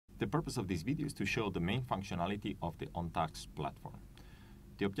The purpose of this video is to show the main functionality of the Ontask platform.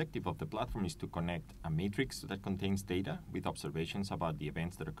 The objective of the platform is to connect a matrix that contains data with observations about the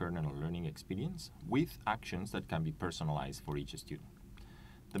events that occur in a learning experience with actions that can be personalized for each student.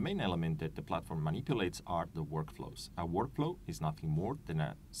 The main element that the platform manipulates are the workflows. A workflow is nothing more than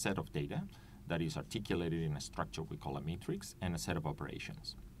a set of data that is articulated in a structure we call a matrix and a set of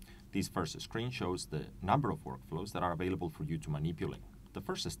operations. This first screen shows the number of workflows that are available for you to manipulate. The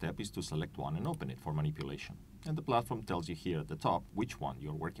first step is to select one and open it for manipulation. And the platform tells you here at the top which one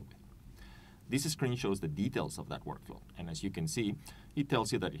you're working with. This screen shows the details of that workflow. And as you can see, it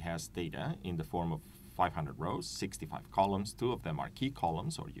tells you that it has data in the form of 500 rows, 65 columns. 2 of them are key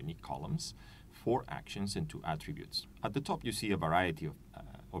columns or unique columns, 4 actions, and 2 attributes. At the top, you see a variety of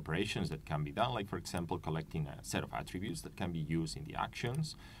operations that can be done, like, for example, collecting a set of attributes that can be used in the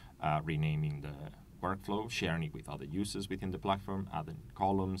actions, renaming the workflow, sharing it with other users within the platform, adding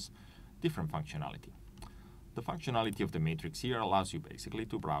columns, different functionality. The functionality of the matrix here allows you basically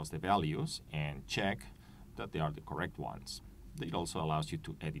to browse the values and check that they are the correct ones. It also allows you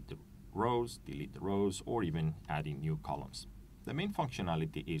to edit the rows, delete the rows, or even adding new columns. The main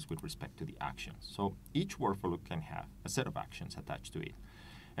functionality is with respect to the actions. So each workflow can have a set of actions attached to it.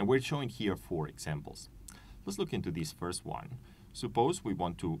 And we're showing here 4 examples. Let's look into this first one. Suppose we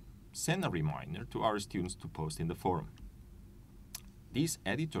want to send a reminder to our students to post in the forum. This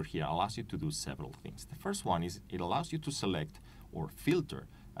editor here allows you to do several things. The first one is it allows you to select or filter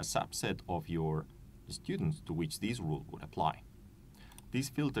a subset of your students to which this rule would apply. This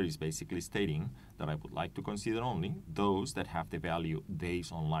filter is basically stating that I would like to consider only those that have the value days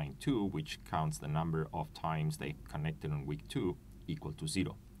online 2, which counts the number of times they connected on week 2, equal to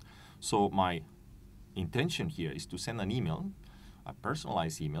 0. So my intention here is to send an email, a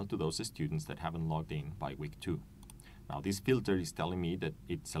personalized email, to those students that haven't logged in by week 2. Now this filter is telling me that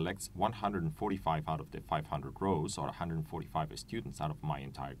it selects 145 out of the 500 rows, or 145 students out of my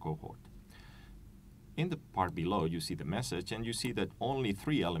entire cohort. In the part below, you see the message, and you see that only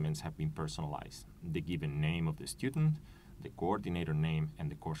 3 elements have been personalized: the given name of the student, the coordinator name,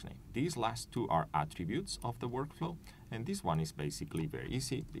 and the course name. These last 2 are attributes of the workflow, and this one is basically very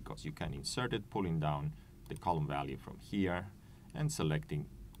easy because you can insert it, pulling down the column value from here and selecting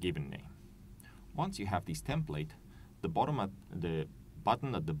given name. Once you have this template, the button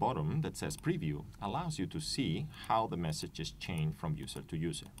at the bottom that says preview allows you to see how the messages change from user to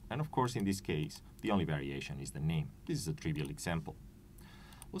user. And of course, in this case, the only variation is the name. This is a trivial example.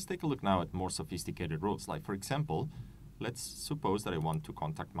 Let's take a look now at more sophisticated rules. Like, for example, let's suppose that I want to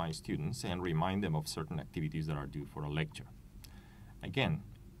contact my students and remind them of certain activities that are due for a lecture. Again,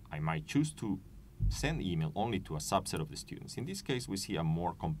 I might choose to send email only to a subset of the students. In this case, we see a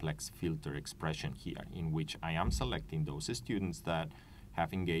more complex filter expression here, in which I am selecting those students that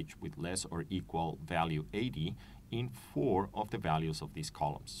have engaged with less or equal value 80 in 4 of the values of these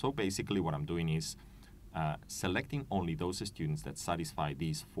columns. So basically what I'm doing is selecting only those students that satisfy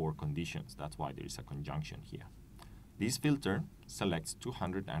these 4 conditions. That's why there is a conjunction here. This filter selects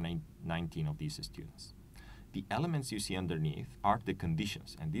 219 of these students. The elements you see underneath are the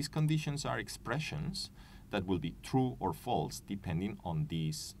conditions, and these conditions are expressions that will be true or false depending on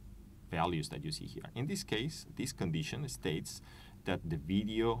these values that you see here. In this case, this condition states that the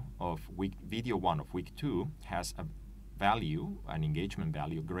video 1 of week 2 has a value, an engagement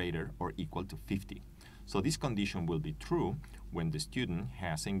value greater or equal to 50. So this condition will be true when the student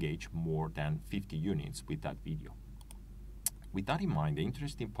has engaged more than 50 units with that video. With that in mind, the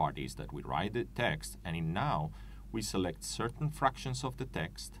interesting part is that we write the text, and now we select certain fractions of the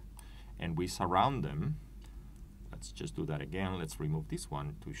text and we surround them. Let's just do that again. Let's remove this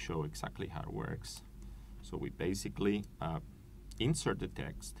one to show exactly how it works. So we basically insert the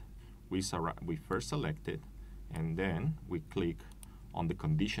text, we first select it, and then we click on the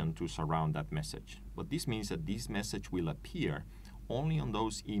condition to surround that message. But this means that this message will appear only on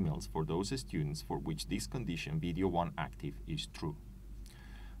those emails for those students for which this condition, video 1 active, is true.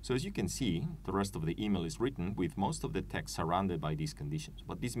 So as you can see, the rest of the email is written with most of the text surrounded by these conditions.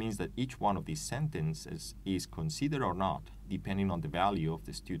 But this means that each one of these sentences is considered or not, depending on the value of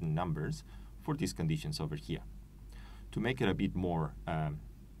the student numbers for these conditions over here. To make it a bit more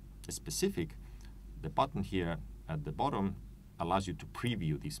specific, the button here at the bottom allows you to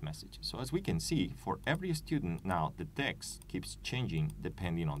preview this message. So as we can see, for every student now, the text keeps changing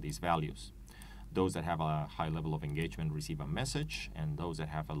depending on these values. Those that have a high level of engagement receive a message, and those that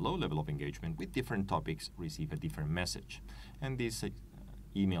have a low level of engagement with different topics receive a different message. And these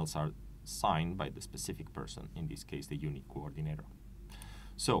emails are signed by the specific person, in this case, the unique coordinator.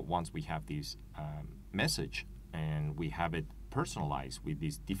 So once we have this message and we have it personalize with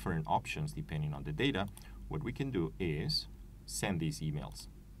these different options depending on the data, what we can do is send these emails.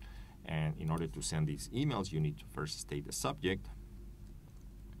 And in order to send these emails, you need to first state the subject.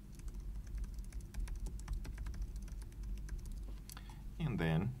 And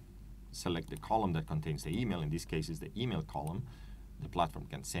then select the column that contains the email. In this case, is the email column. The platform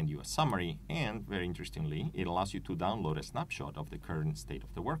can send you a summary, and very interestingly, it allows you to download a snapshot of the current state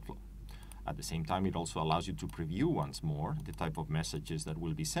of the workflow. At the same time, it also allows you to preview once more the type of messages that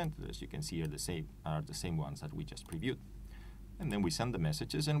will be sent. As you can see, are the same ones that we just previewed. And then we send the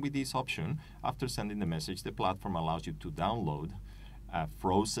messages, and with this option, after sending the message, the platform allows you to download a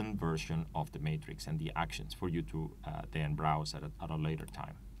frozen version of the matrix and the actions for you to then browse at a later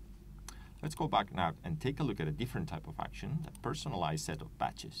time. Let's go back now and take a look at a different type of action, a personalized set of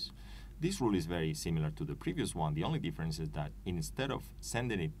batches. This rule is very similar to the previous one. The only difference is that instead of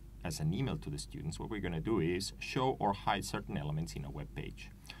sending it as an email to the students, what we're going to do is show or hide certain elements in a web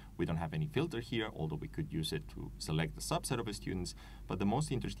page. We don't have any filter here, although we could use it to select a subset of students. But the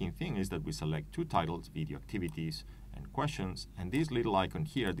most interesting thing is that we select two titles, video activities and questions, and this little icon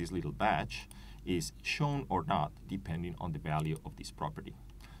here, this little badge, is shown or not depending on the value of this property.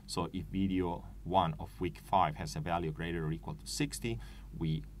 So if video 1 of week 5 has a value greater or equal to 60,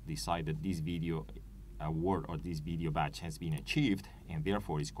 we decide that this video award or this video badge has been achieved, and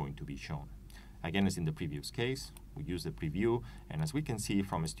therefore is going to be shown. Again, as in the previous case, we use the preview, and as we can see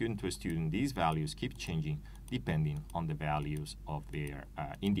from a student to a student, these values keep changing depending on the values of their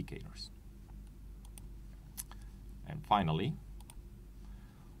indicators. And finally,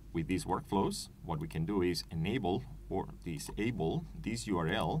 with these workflows, what we can do is enable or disable this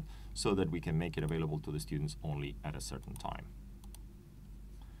URL so that we can make it available to the students only at a certain time.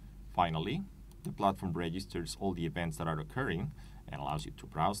 Finally, the platform registers all the events that are occurring and allows you to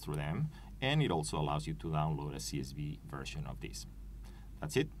browse through them, and it also allows you to download a CSV version of this.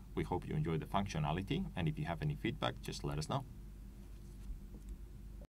 That's it. We hope you enjoyed the functionality, and if you have any feedback, just let us know.